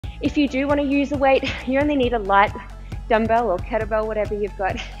If you do want to use a weight, you only need a light dumbbell or kettlebell, whatever you've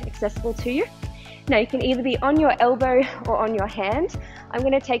got accessible to you. Now you can either be on your elbow or on your hand. I'm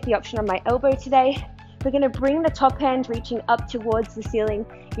going to take the option on my elbow today. We're going to bring the top hand reaching up towards the ceiling.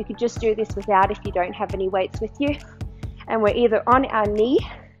 You could just do this without if you don't have any weights with you. And we're either on our knee,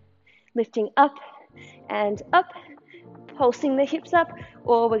 lifting up and up, pulsing the hips up,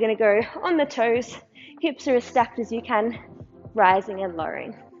 or we're going to go on the toes, hips are as stacked as you can, rising and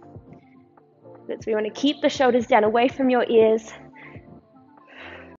lowering. So we want to keep the shoulders down away from your ears,